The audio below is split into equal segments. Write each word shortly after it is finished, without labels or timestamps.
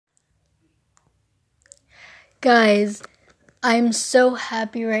Guys, I'm so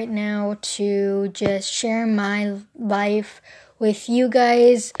happy right now to just share my life with you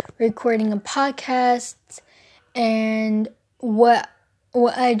guys, recording a podcast, and what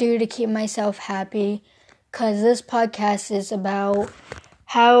I do to keep myself happy. Because this podcast is about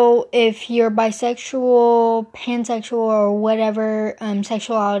how if you're bisexual, pansexual, or whatever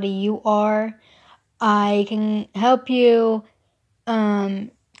sexuality you are, I can help you.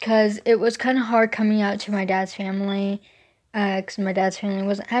 Because it was kind of hard coming out to my dad's family, because my dad's family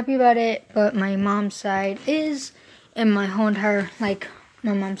wasn't happy about it, but my mom's side is, and my whole entire, my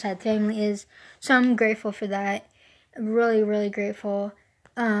mom's side family is, so I'm grateful for that, really, really grateful,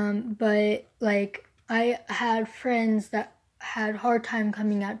 but, I had friends that had a hard time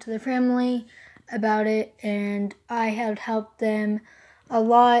coming out to their family about it, and I had helped them a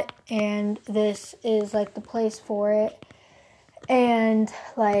lot, and this is, the place for it. And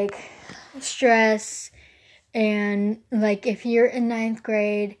stress, and if you're in 9th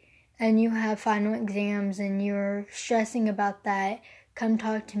grade and you have final exams and you're stressing about that, come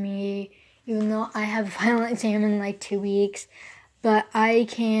talk to me. Even though I have a final exam in 2 weeks, but I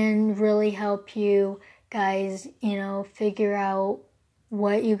can really help you guys, figure out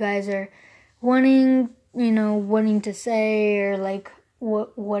what you guys are wanting to say, or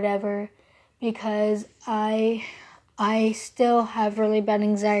whatever, because I still have really bad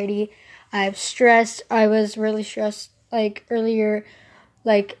anxiety. I have stress. I was really stressed, earlier.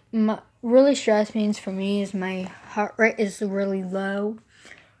 Really stressed means for me is my heart rate is really low.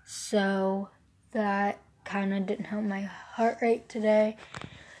 So that kind of didn't help my heart rate today.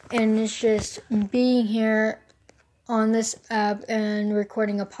 And it's just being here on this app and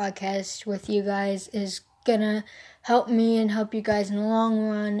recording a podcast with you guys is gonna help me and help you guys in the long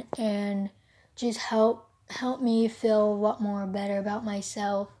run, and just help me feel a lot more better about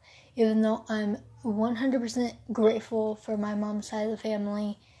myself, even though I'm 100% grateful for my mom's side of the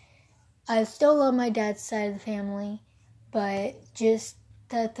family. I still love my dad's side of the family, but just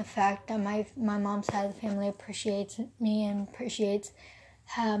that the fact that my mom's side of the family appreciates me and appreciates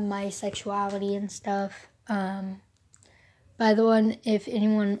my sexuality and stuff. By the way, if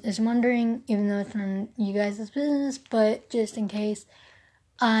anyone is wondering, even though it's none of you guys' business, but just in case,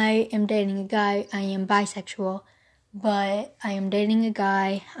 I am dating a guy. I am bisexual, but I am dating a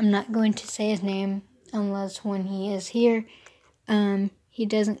guy. I'm not going to say his name unless when he is here. He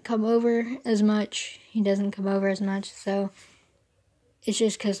doesn't come over as much. So it's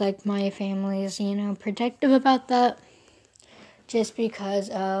just because, my family is, protective about that, just because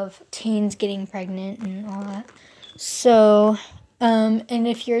of teens getting pregnant and all that. So, and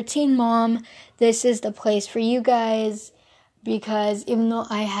if you're a teen mom, this is the place for you guys. Because even though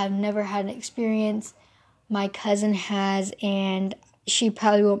I have never had an experience, my cousin has, and she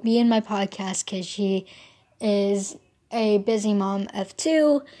probably won't be in my podcast because she is a busy mom of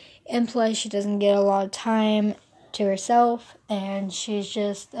 2, and plus she doesn't get a lot of time to herself, and she's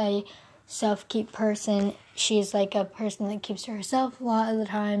just a self-keep person. She's a person that keeps to herself a lot of the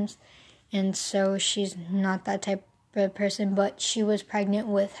times, and so she's not that type of person, but she was pregnant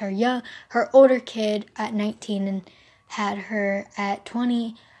with her older kid at 19, and had her at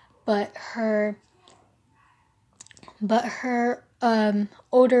 20, but her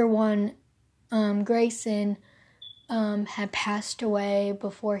older one, Grayson, had passed away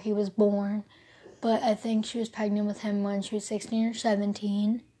before he was born, but I think she was pregnant with him when she was 16 or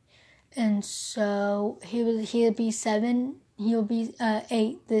 17, and so he'll be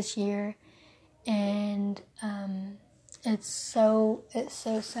 8 this year, and it's so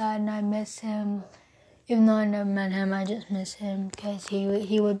sad, and I miss him. Even though I never met him, I just miss him because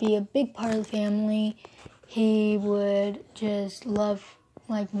he would be a big part of the family. He would just love,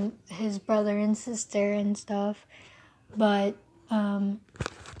 his brother and sister and stuff. But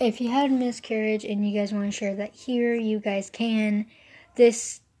if you had a miscarriage and you guys want to share that here, you guys can.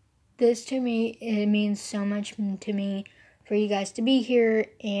 This to me, it means so much to me for you guys to be here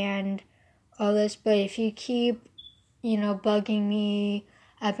and all this. But if you keep, bugging me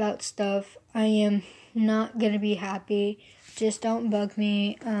about stuff, I am not gonna be happy. Just don't bug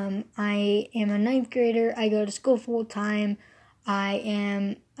me. I am a 9th grader. I go to school full time.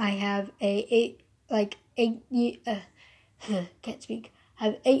 I have a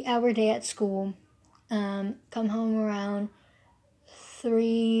 8-hour day at school. Come home around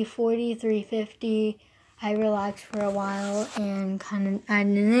 3:40, 3:50. I relax for a while and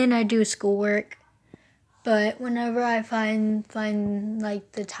then I do schoolwork. But whenever I find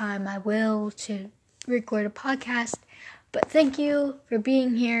the time, I will to record a podcast. But thank you for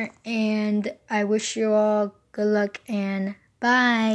being here, and I wish you all good luck and bye.